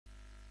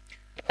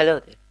Hello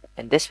there.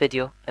 In this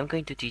video, I'm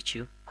going to teach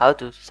you how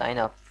to sign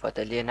up for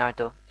the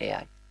Leonardo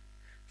AI.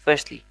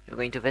 Firstly, you're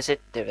going to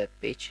visit their web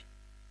page.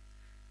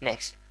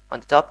 Next, on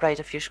the top right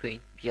of your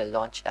screen, be a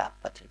Launch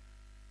App button.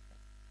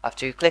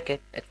 After you click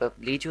it, it will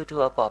lead you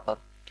to a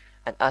pop-up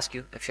and ask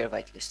you if you're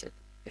whitelisted.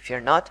 If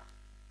you're not,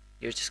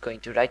 you're just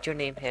going to write your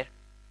name here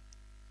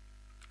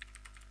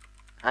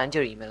and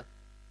your email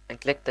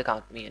and click the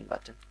Count Me In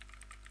button.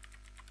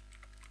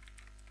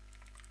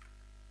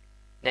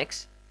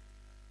 Next,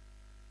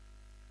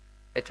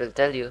 it will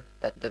tell you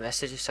that the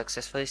message is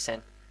successfully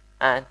sent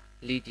and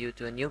lead you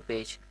to a new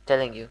page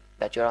telling you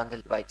that you're on the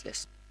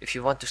whitelist. If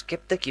you want to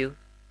skip the queue,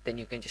 then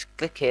you can just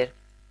click here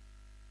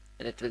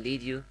and it will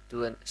lead you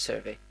to a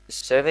survey. The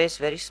survey is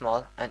very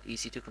small and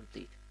easy to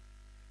complete.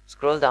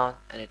 Scroll down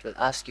and it will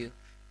ask you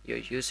your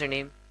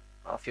username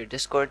of your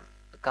Discord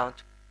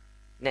account.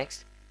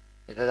 Next,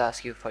 it will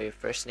ask you for your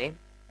first name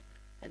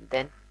and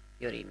then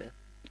your email.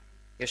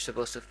 You're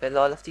supposed to fill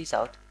all of these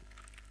out.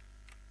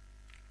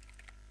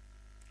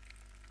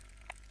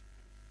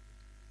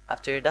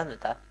 After you're done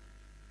with that,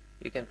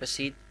 you can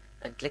proceed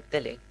and click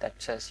the link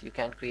that says you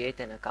can create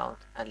an account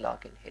and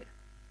log in here.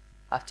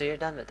 After you're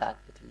done with that,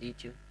 it will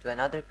lead you to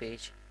another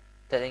page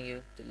telling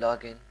you to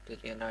log in to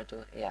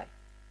Leonardo AI.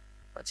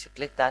 Once you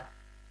click that,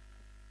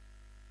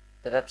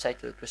 the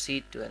website will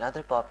proceed to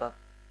another pop-up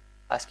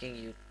asking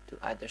you to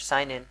either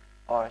sign in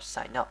or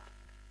sign up.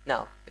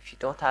 Now, if you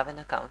don't have an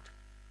account,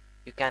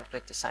 you can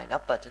click the sign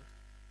up button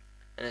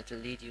and it will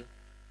lead you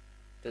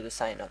to the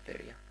sign up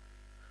area.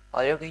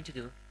 All you're going to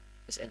do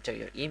is enter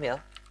your email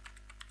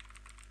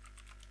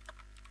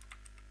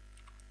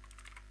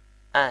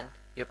and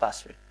your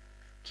password.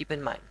 Keep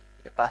in mind,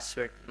 your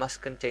password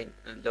must contain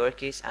a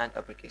lowercase and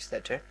uppercase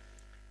letter.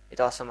 It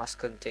also must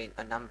contain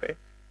a number,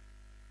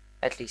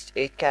 at least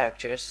 8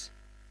 characters,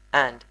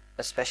 and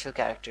a special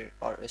character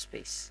or a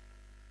space.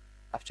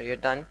 After you're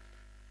done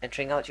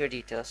entering out your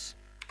details,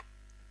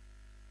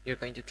 you're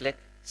going to click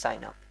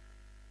sign up.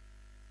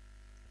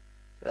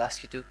 It will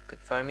ask you to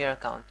confirm your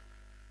account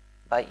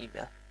by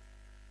email.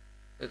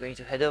 You're going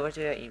to head over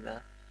to your email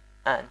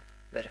and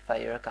verify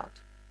your account.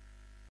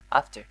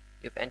 After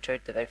you've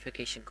entered the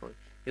verification code,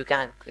 you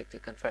can click the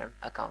confirm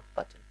account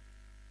button.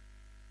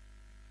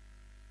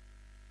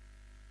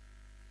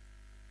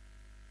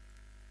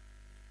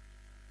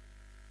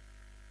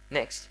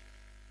 Next,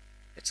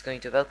 it's going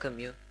to welcome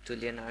you to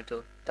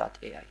Leonardo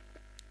AI.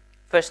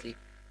 Firstly,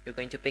 you're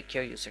going to pick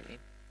your username.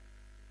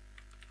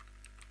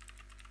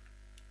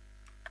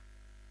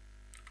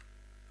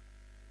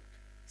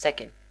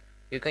 Second,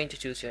 you're going to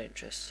choose your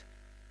interest,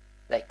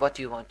 like what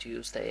you want to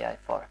use the AI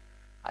for,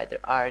 either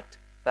art,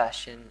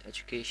 fashion,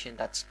 education,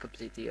 that's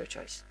completely your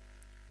choice.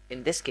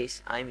 In this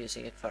case, I'm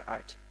using it for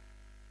art.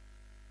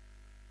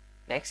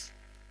 Next,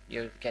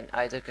 you can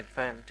either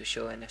confirm to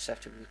show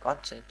unacceptable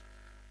content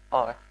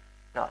or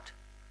not.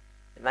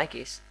 In my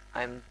case,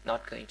 I'm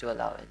not going to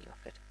allow any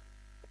of it.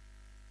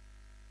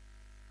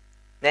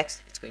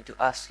 Next, it's going to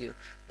ask you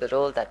the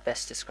role that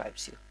best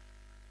describes you.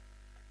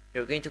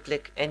 You're going to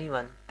click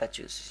anyone that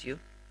chooses you.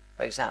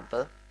 For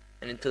example,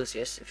 an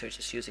enthusiast if you're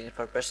just using it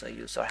for personal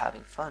use or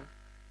having fun,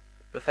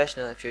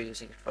 professional if you're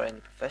using it for any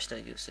professional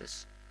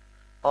uses,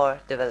 or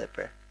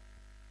developer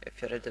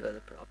if you're a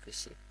developer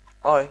obviously.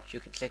 Or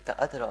you can click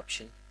the other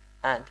option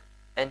and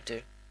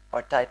enter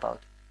or type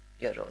out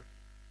your role.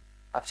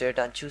 After you're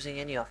done choosing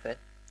any of it,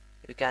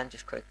 you can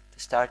just click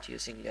the start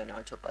using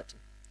Leonardo button.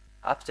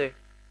 After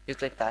you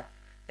click that,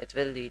 it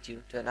will lead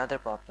you to another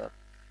pop-up.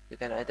 You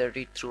can either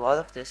read through all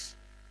of this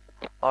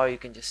or you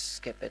can just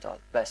skip it all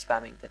by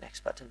spamming the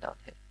next button down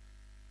here.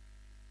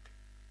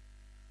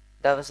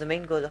 That was the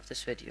main goal of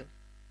this video.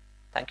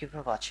 Thank you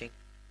for watching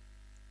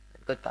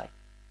and goodbye.